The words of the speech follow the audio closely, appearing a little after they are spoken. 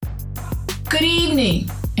Good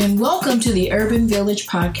evening, and welcome to the Urban Villagz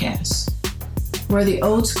podcast, where the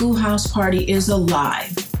old schoolhouse party is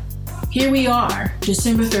alive. Here we are,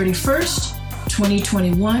 December 31st,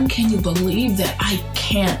 2021. Can you believe that? I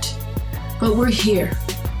can't, but we're here.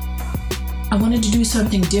 I wanted to do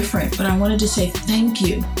something different, but I wanted to say thank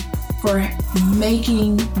you for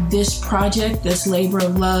making this project, this labor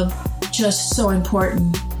of love, just so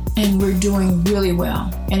important. And we're doing really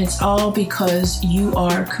well. And it's all because you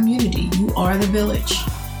are community. You are the village.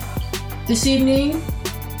 This evening,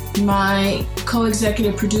 my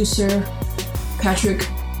co-executive producer, Patrick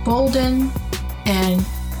Bolden, and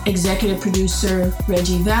executive producer,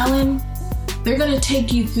 Reggie Vallon, they're going to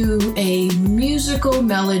take you through a musical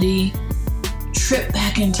melody trip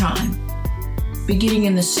back in time, beginning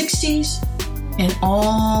in the 60s and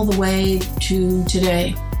all the way to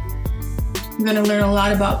today. You're going to learn a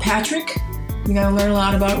lot about Patrick. You're going to learn a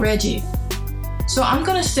lot about Reggie. So I'm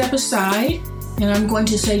going to step aside and I'm going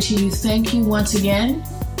to say to you, thank you once again.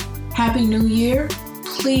 Happy New Year.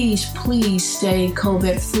 Please stay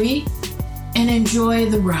COVID free and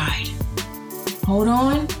enjoy the ride. Hold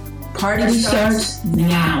on. Party starts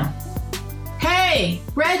now. Hey,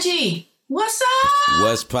 Reggie, what's up?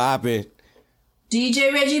 What's poppin'?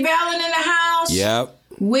 DJ Reggie Vallon in the house. Yep.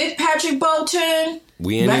 With Patrick Bolton.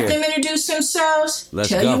 We in Let here. them introduce themselves. Let's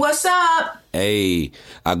Tell go. you what's up. Hey,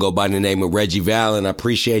 I go by the name of Reggie Vallon. I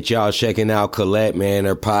appreciate y'all checking out Colette, man.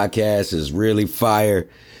 Her podcast is really fire.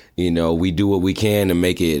 You know, we do what we can to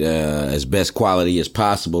make it as best quality as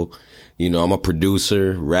possible. You know, I'm a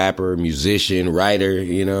producer, rapper, musician, writer.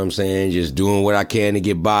 You know what I'm saying? Just doing what I can to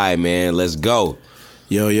get by, man. Let's go.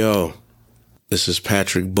 Yo, this is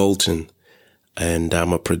Patrick Bolton, and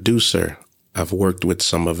I'm a producer. I've worked with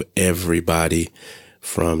some of everybody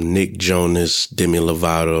from Nick Jonas, Demi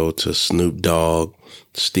Lovato to Snoop Dogg,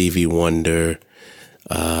 Stevie Wonder.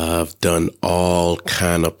 I've done all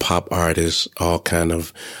kind of pop artists, all kind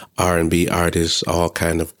of R&B artists, all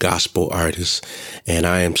kind of gospel artists. And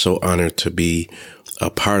I am so honored to be a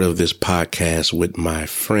part of this podcast with my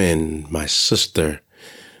friend, my sister,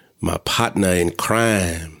 my partner in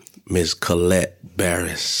crime, Miss Colette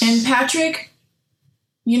Barris. And Patrick,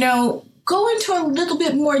 you know, go into a little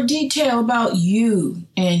bit more detail about you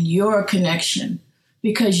and your connection,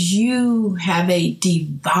 because you have a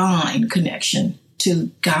divine connection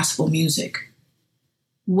to gospel music.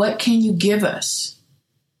 What can you give us?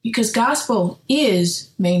 Because gospel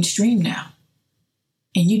is mainstream now,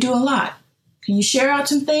 and you do a lot. Can you share out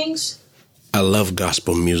some things? I love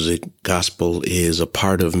gospel music. Gospel is a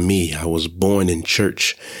part of me. I was born in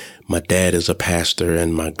church. My dad is a pastor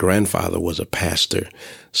and my grandfather was a pastor.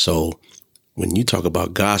 So when you talk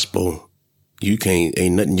about gospel, ain't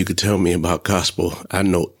nothing you could tell me about gospel. I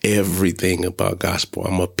know everything about gospel.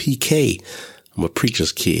 I'm a PK. I'm a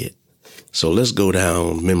preacher's kid. So let's go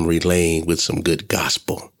down memory lane with some good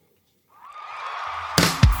gospel.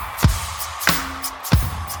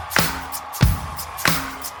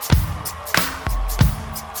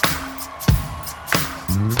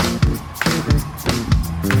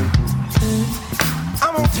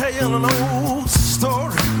 I'm gonna tell you an old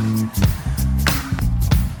story.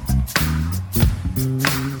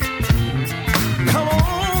 Come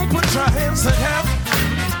on, put your hands together.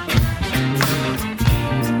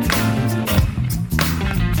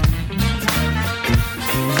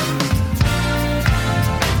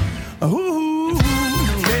 Ooh,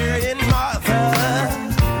 Mary and Martha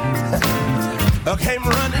came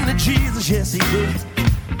running to Jesus, yes he did.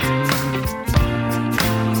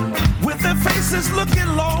 With their faces looking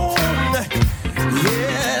long,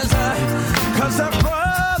 yes, 'cause their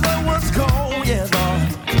brother was gone, yeah, Lord.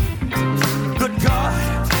 Good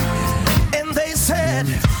God. And they said,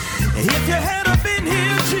 if you had been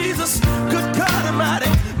here, Jesus, good God Almighty,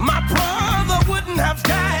 my brother wouldn't have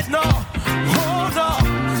died, no, oh no.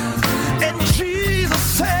 And Jesus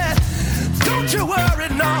said, don't you worry,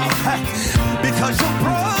 no, because your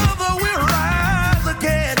brother will rise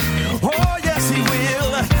again. Oh, yes, he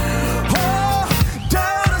will. Oh,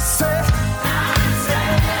 daughter said,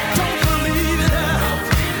 don't believe it.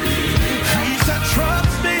 He said,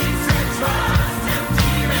 trust me.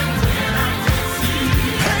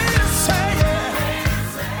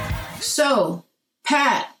 So,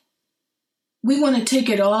 Pat, we want to take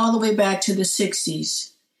it all the way back to the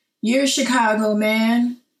 60s. You're a Chicago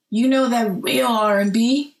man. You know that real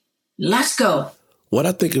R&B. Let's go. What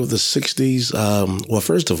I think of the 60s, well,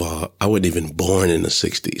 first of all, I wasn't even born in the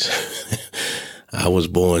 60s. I was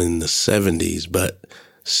born in the 70s, but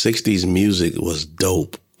 60s music was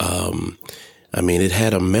dope. I mean, it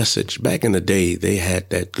had a message. Back in the day, they had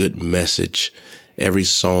that good message. Every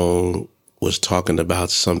song was talking about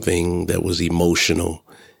something that was emotional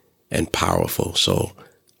and powerful. So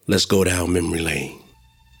let's go down memory lane.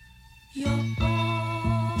 You're all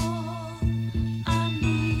I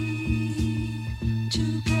need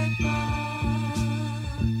to get by.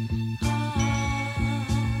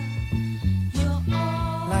 You're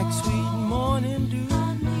all Like sweet morning dew,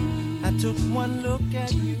 I took one look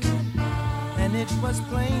at you, and it was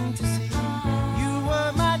plain to see you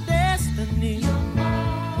were my destiny.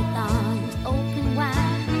 with arms open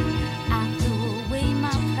wide. I threw away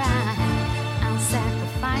my pride. I'll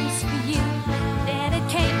sacrifice for you.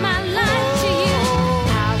 Dedicate my life to you.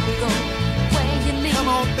 I will go where you lead. Come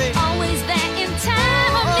on, baby. Always there in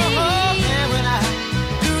time of need. And when I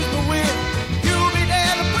lose the will, you'll be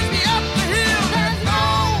there to push me up the hill. There's no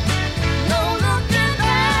looking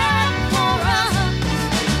back for us.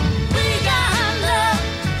 We got love,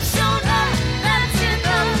 showed up, that's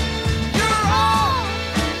enough. You're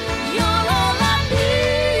all I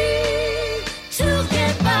need to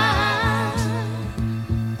get by.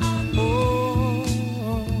 Oh,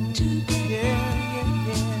 To get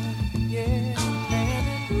yeah. And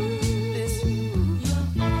listen,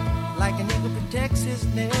 like an eagle protects his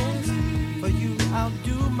nest, for you I'll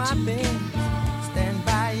do my best. Stand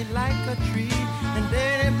by you like a tree, and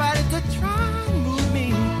anybody could try and move me.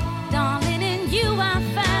 Darling, in you I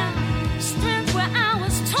found strength where I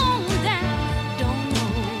was torn down. Don't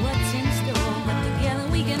know what's in store, but together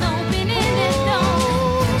we can open any door.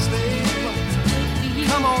 Oh, baby, For you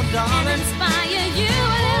come on, and darling. inspire you a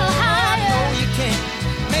little I know higher. you can't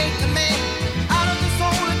make a man out of the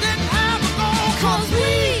soul that didn't have a goal. 'Cause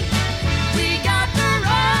we got the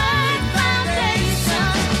right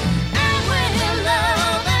foundation, and we're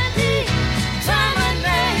love and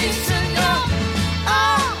determination.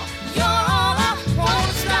 You're all I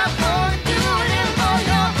won't stop doing it for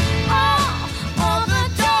you. All the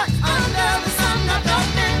dark under the sun, I've got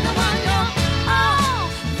been the one.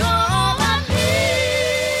 You're all I need.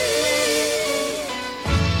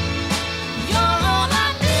 You're all I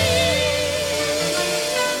need.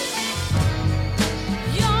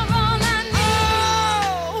 You're all I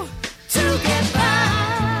need to get by.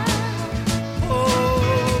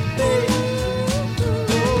 Oh, baby.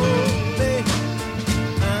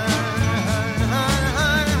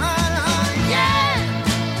 Yeah,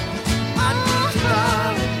 I need you,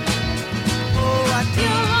 darling. Oh, I you're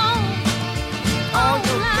need all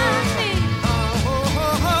I need.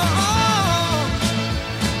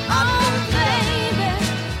 Oh, baby.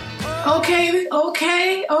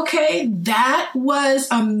 Okay. That was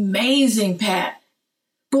amazing, Pat.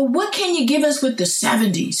 But what can you give us with the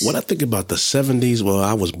 70s? What I think about the 70s, well,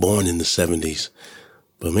 I was born in the 70s.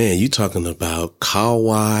 But man, you talking about Car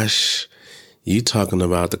Wash. You talking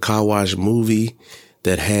about the Car Wash movie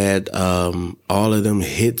that had all of them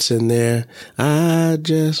hits in there. I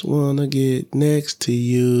just want to get next to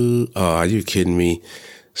you. Oh, are you kidding me?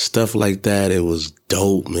 Stuff like that. It was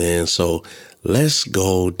dope, man. So let's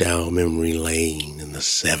go down memory lane in the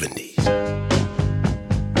 70s.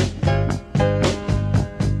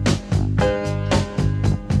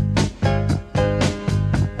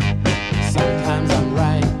 Sometimes I'm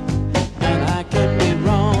right and I can be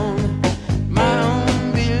wrong. My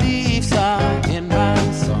own beliefs are in my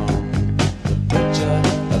song. The butcher,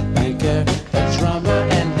 the banker, the drummer,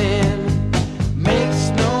 and then makes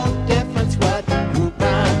no difference what group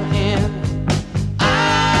I'm in. I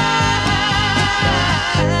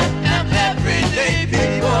am everyday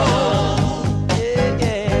people.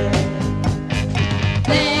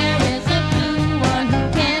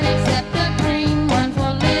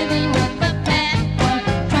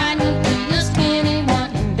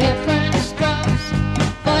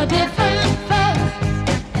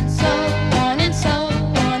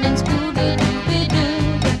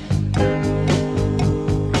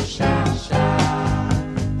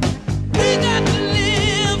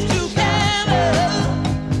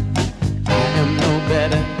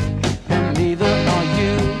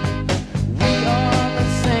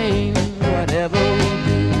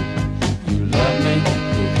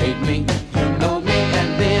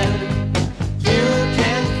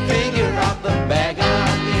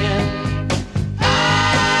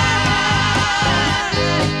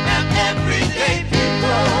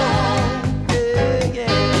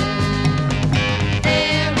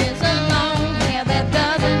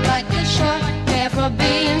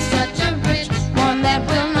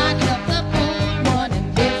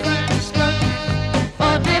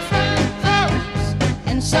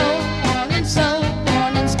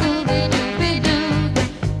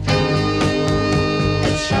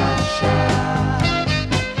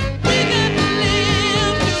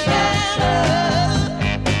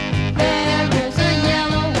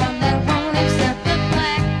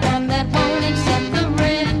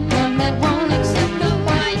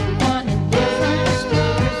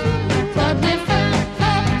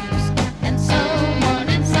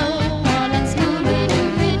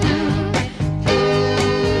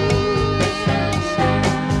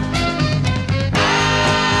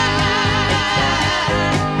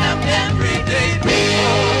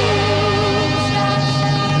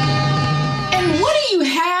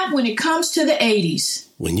 80s.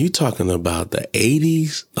 When you talking about the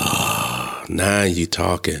 80s, now you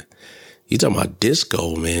talking about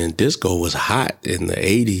disco, man. Disco was hot in the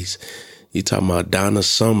 80s. You talking about Donna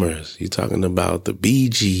Summers. You talking about the Bee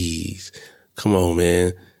Gees. Come on,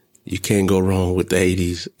 man. You can't go wrong with the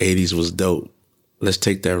 80s. 80s was dope. Let's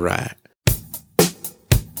take that ride.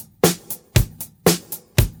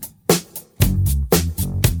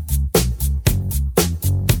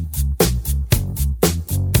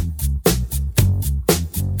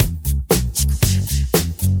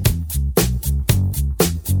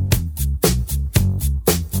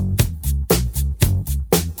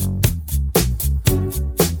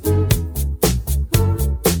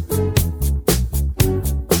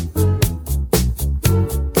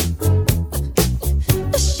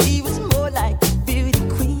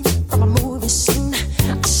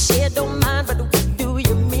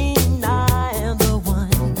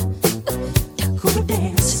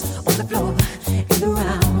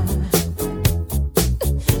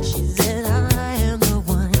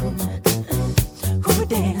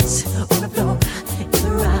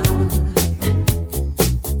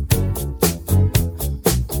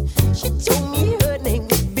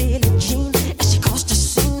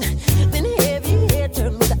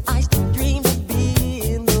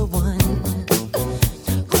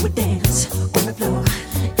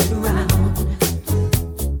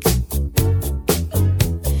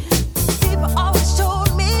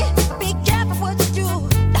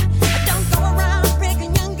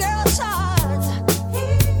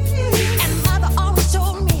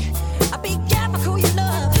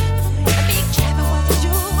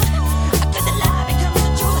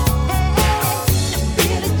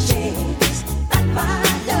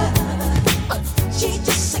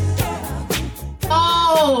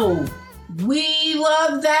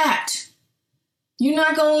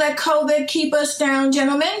 COVID keep us down,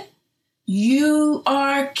 gentlemen. You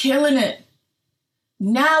are killing it.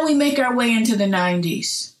 Now we make our way into the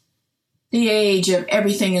 90s. The age of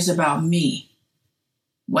everything is about me.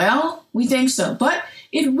 Well, we think so. But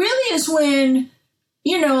it really is when,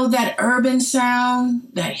 that urban sound,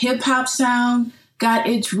 that hip-hop sound got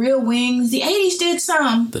its real wings. The 80s did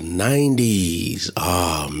some. The 90s.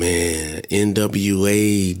 Oh, man.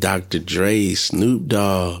 NWA, Dr. Dre, Snoop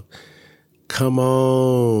Dogg. Come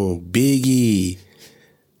on, Biggie.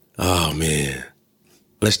 Oh, man.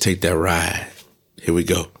 Let's take that ride. Here we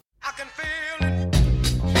go. I can feel it.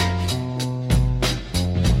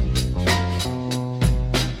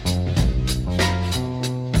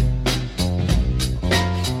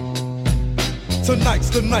 Tonight's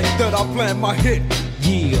the night that I plan my hit.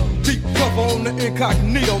 Yeah. Deep cover on the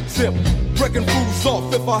incognito tip. Breaking fools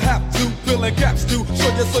off if I have to. Filling gaps too.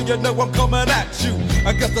 So you know I'm coming at you.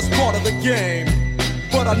 I guess that's part of the game.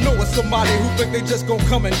 But I know it's somebody who think they just gon'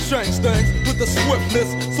 come and change things with the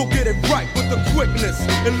swiftness. So get it right with the quickness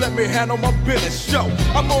and let me handle my business. Yo,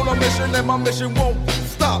 I'm on a mission and my mission won't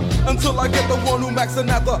stop until I get the one who maxing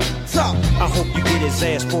at the top. I hope you get his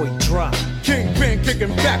ass before he drop. Kingpin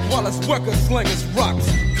kicking back while his workers slinging rocks.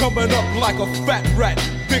 Coming up like a fat rat.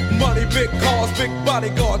 Big money, big cars, big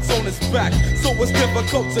bodyguards on his back. So it's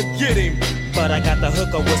difficult to get him. But I got the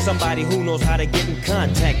hookup with somebody who knows how to get in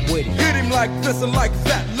contact with him. Hit him like this and like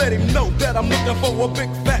that. Let him know that I'm looking for a big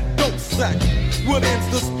fat dope sack. What ends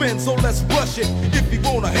the spin, so let's rush it. If he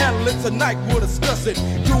wanna handle it tonight, we'll discuss it.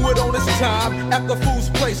 Do it on his time, at the fool's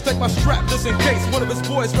place. Take my strap just in case one of his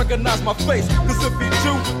boys recognize my face. Cause if he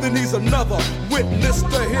do, then he's another witness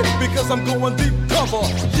to hit. Because I'm going deep cover,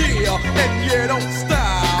 yeah, and yeah, don't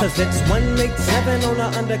stop. Cause it's 187 on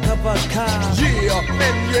an undercover car. Yeah,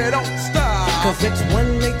 and yeah, don't stop. Cause it's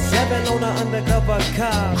 187 on an undercover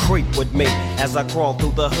car. Creep with me as I crawl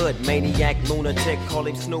through the hood. Maniac, lunatic, call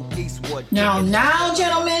him Snoop Eastwood. Now,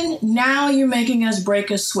 gentlemen, now you're making us break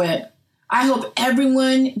a sweat. I hope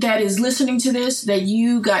everyone that is listening to this, that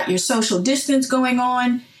you got your social distance going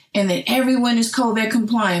on and that everyone is COVID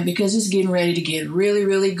compliant because it's getting ready to get really,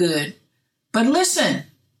 really good. But listen,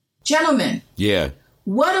 gentlemen. Yeah.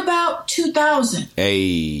 What about 2000?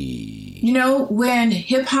 Hey. When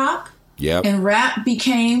hip hop and rap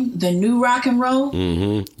became the new rock and roll?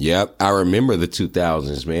 Mm-hmm. Yep. I remember the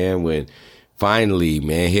 2000s, man, when finally,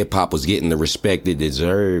 man, hip hop was getting the respect it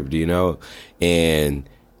deserved, and,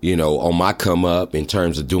 on my come up in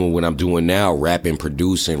terms of doing what I'm doing now, rapping,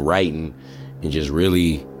 producing, writing, and just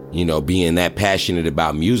really, being that passionate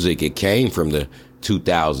about music, it came from the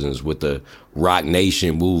 2000s with the Rock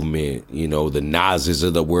Nation movement, the Nas's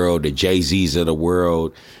of the world, the Jay-Z's of the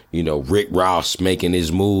world, Rick Ross making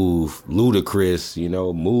his move, Ludacris,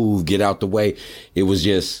 move, get out the way. It was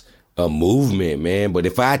just a movement, man. But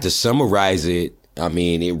if I had to summarize it, I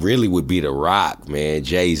mean, it really would be The Rock, man.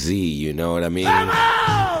 Jay-Z, you know what I mean? Come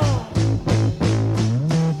on!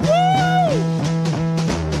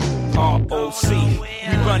 ROC, we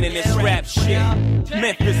running this rap shit.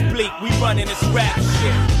 Memphis Bleak, we running this rap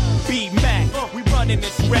shit. B-Mac, we running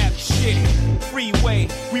this rap shit. Freeway,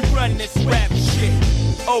 we running this rap shit.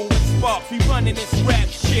 Owen Sparks, we running this rap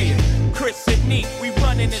shit. Chris and Neat, we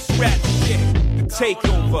running this rap shit. The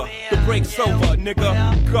takeover, the break's over,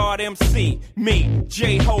 nigga. God MC, me,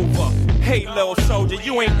 Jehovah. Hey, little soldier,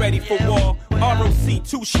 you ain't ready for war. ROC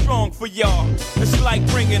too strong for y'all. It's like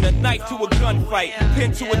bringing a knife to a gunfight,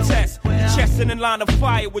 pin to a test, chest in a line of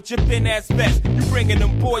fire with your thin ass vest. You bringing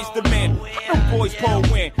them boys to men, them boys pull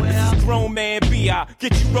win. This is grown man B.I.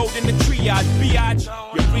 Get you rolled in the triage, biatch.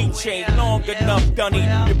 Your reach ain't long enough, Dunny.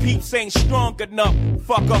 Your peeps ain't strong enough,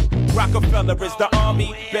 fucker. Rockefeller is the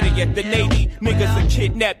army, better yet the Navy. Niggas will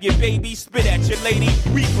kidnap your baby, spit at your lady.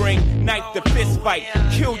 We bring knife to fist fight,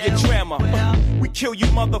 kill your drama. We kill you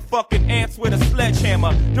motherfucking ants with a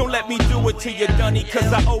sledgehammer. Don't let me do it to you, Dunny,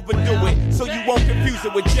 cause I overdo it. So you won't confuse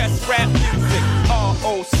it with just rap music.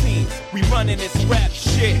 ROC, we running this rap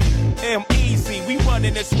shit. M-Easy, we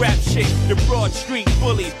running this rap shit. The Broad Street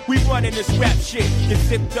Bully, we running this rap shit. Get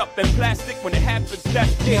zipped up in plastic when it happens,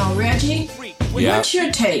 that's it. Now, Reggie, what's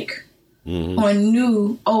your take on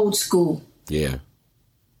new old school? Yeah.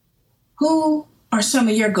 Who are some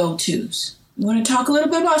of your go-tos? You want to talk a little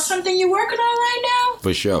bit about something you're working on right now?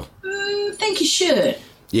 For sure. I think you should.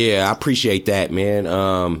 Yeah, I appreciate that, man.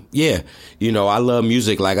 Yeah, you know, I love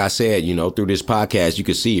music. Like I said, you know, through this podcast, you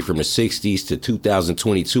can see it from the 60s to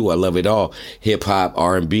 2022. I love it all. Hip hop,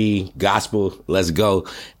 R&B, gospel. Let's go.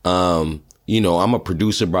 You know, I'm a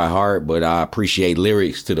producer by heart, but I appreciate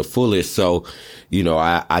lyrics to the fullest. So, you know,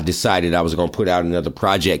 I decided I was going to put out another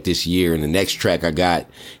project this year. And the next track I got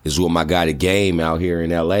is with my guy, The Game, out here in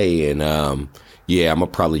LA. And, yeah, I'm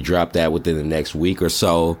going to probably drop that within the next week or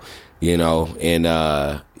so, you know, and,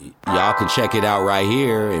 y'all can check it out right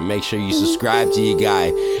here and make sure you subscribe to your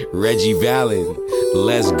guy, Reggie Vallon.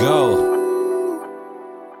 Let's go.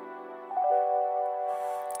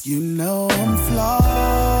 You know I'm flawed.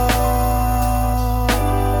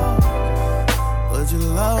 Would you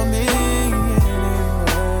love me anyway?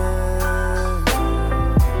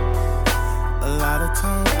 A lot of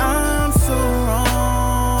times I'm so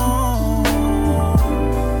wrong.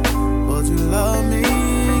 Would you love me anyway?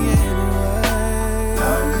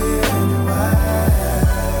 Love me anyway.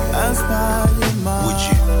 That's why you're mine. Would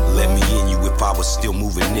you let me in you if I was still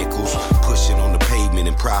moving nickels? Pushing on the pavement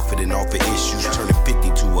and profiting off of issues. Turning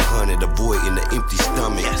 50 to 100, avoiding the empty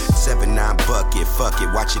stomach. 7-9 bucket, fuck it,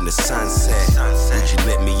 watching the sunset. Would you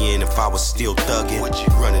let me in if I was still thugging?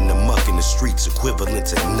 Running the muck in the streets, equivalent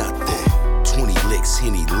to nothing. 20 licks,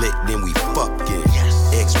 Henny lit, then we fucked it.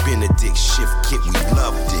 Ex-Benedict shift kit, we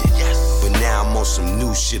loved it. But now I'm on some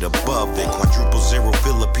new shit above it. Quadruple zero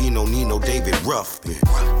Filipino, Nino, David Ruffin.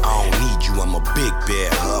 I don't need you, I'm a big bear,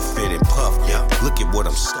 huffing and puffing. Look at what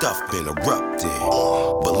I'm stuffing, erupting.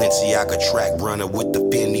 Balenciaga track runner with the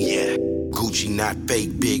Fendi. Gucci not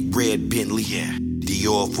fake, big red Bentley.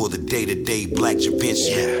 Dior for the day-to-day black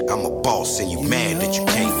Givenchy. I'm a boss and you mad that you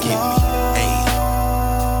can't get me. Ayy.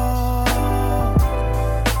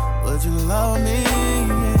 Would you love me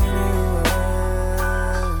anyway?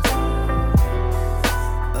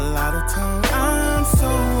 A lot of times I'm so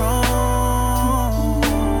wrong.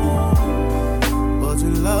 Would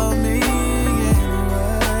you love me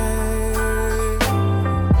anyway?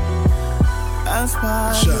 That's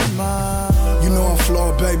why you're mine. You know I'm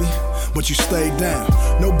flawed, baby, but you stayed down.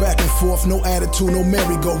 No back and forth, no attitude, no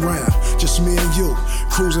merry-go-round. Just me and you,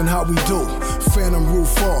 cruising how we do. Phantom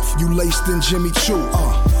roof off, you laced in Jimmy Choo.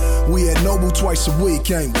 We at Noble twice a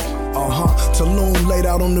week, ain't we? Tulum laid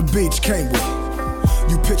out on the beach, can't we?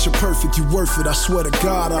 You picture perfect, you worth it, I swear to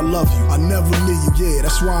God I love you. I never leave you, yeah,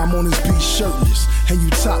 that's why I'm on this beach shirtless. And you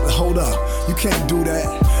top it, hold up, you can't do that.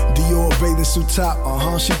 Dior bathing suit top,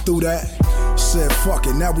 she threw that. Said fuck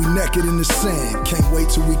it, now we naked in the sand. Can't wait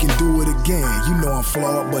till we can do it again. You know I'm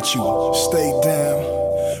flawed, but you stayed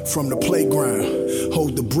down from the playground.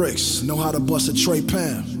 Hold the bricks, know how to bust a tray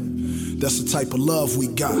pound. That's the type of love we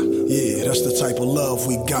got. Yeah, that's the type of love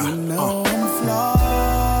we got. You know I'm flawed.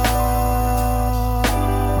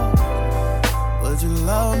 Would you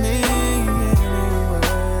love me anyway?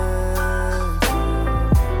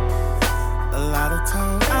 A lot of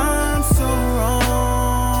times I'm so wrong.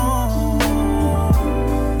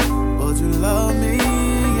 Would you love me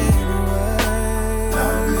anyway?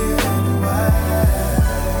 Love me anyway.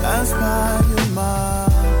 That's why you're mine.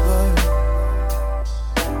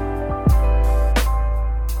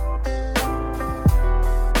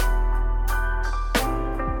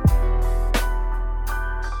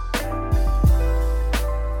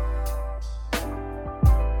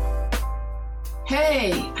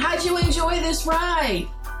 How'd you enjoy this ride?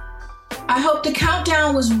 I hope the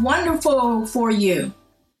countdown was wonderful for you.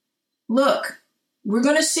 Look, we're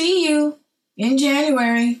going to see you in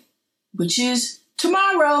January, which is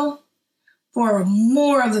tomorrow, for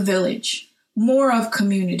more of the village, more of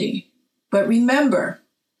community. But remember,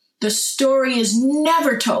 the story is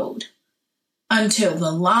never told until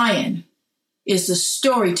the lion is the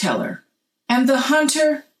storyteller and the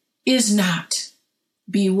hunter is not.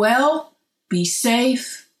 Be well, be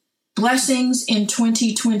safe. Blessings in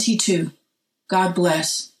 2022. God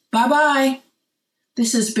bless. Bye-bye.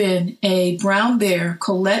 This has been a Brown Bear,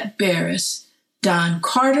 Colette Barris, Don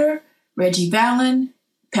Carter, Reggie Vallon,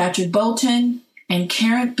 Patrick Bolton, and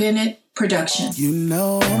Karen Bennett production. You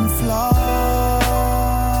know I'm flawed.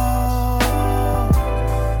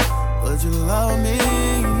 Would you love me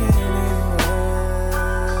anyway?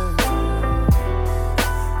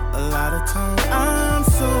 A lot of times I'm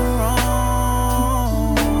so wrong.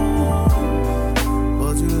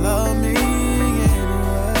 Would you love me anyway?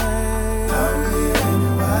 Love me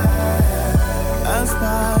anyway. That's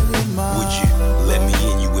why you're mine. Would you let me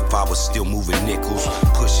in you if I was still moving nickels?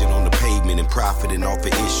 Pushing on the pavement and profiting off of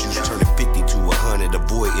issues. Turning 50 to 100,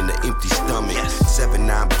 avoiding the empty stomach.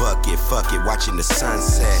 7-9 bucket, fuck it, watching the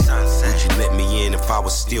sunset. Would you let me in if I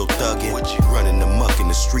was still thugging? Running amok in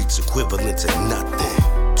the streets, equivalent to nothing.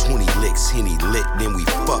 20 licks, Henny lit, then we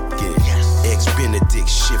fucking. Ex-Benedict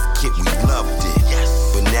shift kit, we loved it.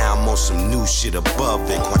 But now I'm on some new shit above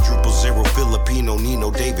it. Quadruple zero Filipino, Nino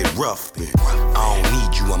David Ruffin. I don't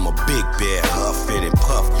need you, I'm a big bear, huffing and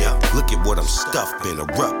puffing. Look at what I'm stuffing,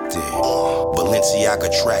 erupting. Balenciaga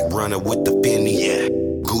track runner with the Benny.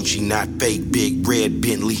 Gucci not fake, big red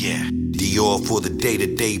Bentley. Dior for the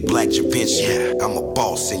day-to-day black Givenchy. I'm a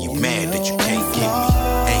boss and you mad that you can't get me.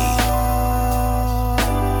 Hey.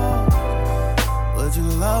 Would you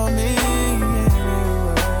love me anyway?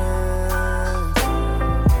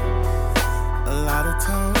 A lot of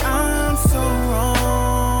times I'm so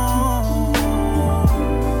wrong.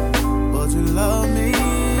 Would you love me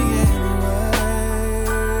anyway?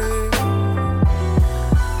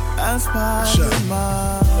 That's why you're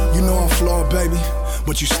mine. You know I'm flawed, baby,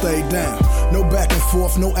 but you stayed down. No back and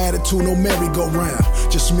forth, no attitude, no merry-go-round.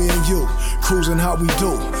 Just me and you, cruising how we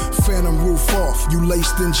do. Phantom roof off, you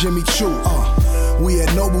laced in Jimmy Choo. We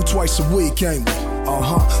at Noble twice a week, ain't we?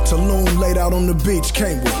 Tulum laid out on the beach,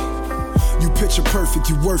 can't we? You picture perfect,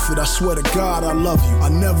 you worth it. I swear to God, I love you. I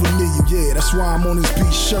never leave you, yeah. That's why I'm on this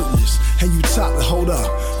beach shirtless. And you top it, hold up,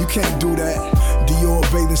 you can't do that. Dior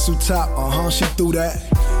bathing suit top, she threw that.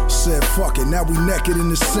 Said fuck it, now we naked in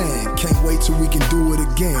the sand. Can't wait till we can do it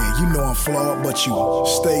again. You know I'm flawed, but you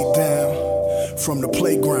stayed down from the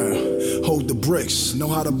playground. Hold the bricks, know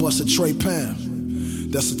how to bust a tray pound.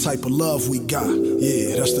 That's the type of love we got.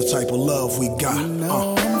 Yeah, that's the type of love we got. You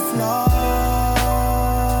know I'm flawed.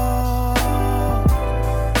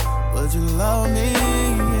 Would you love me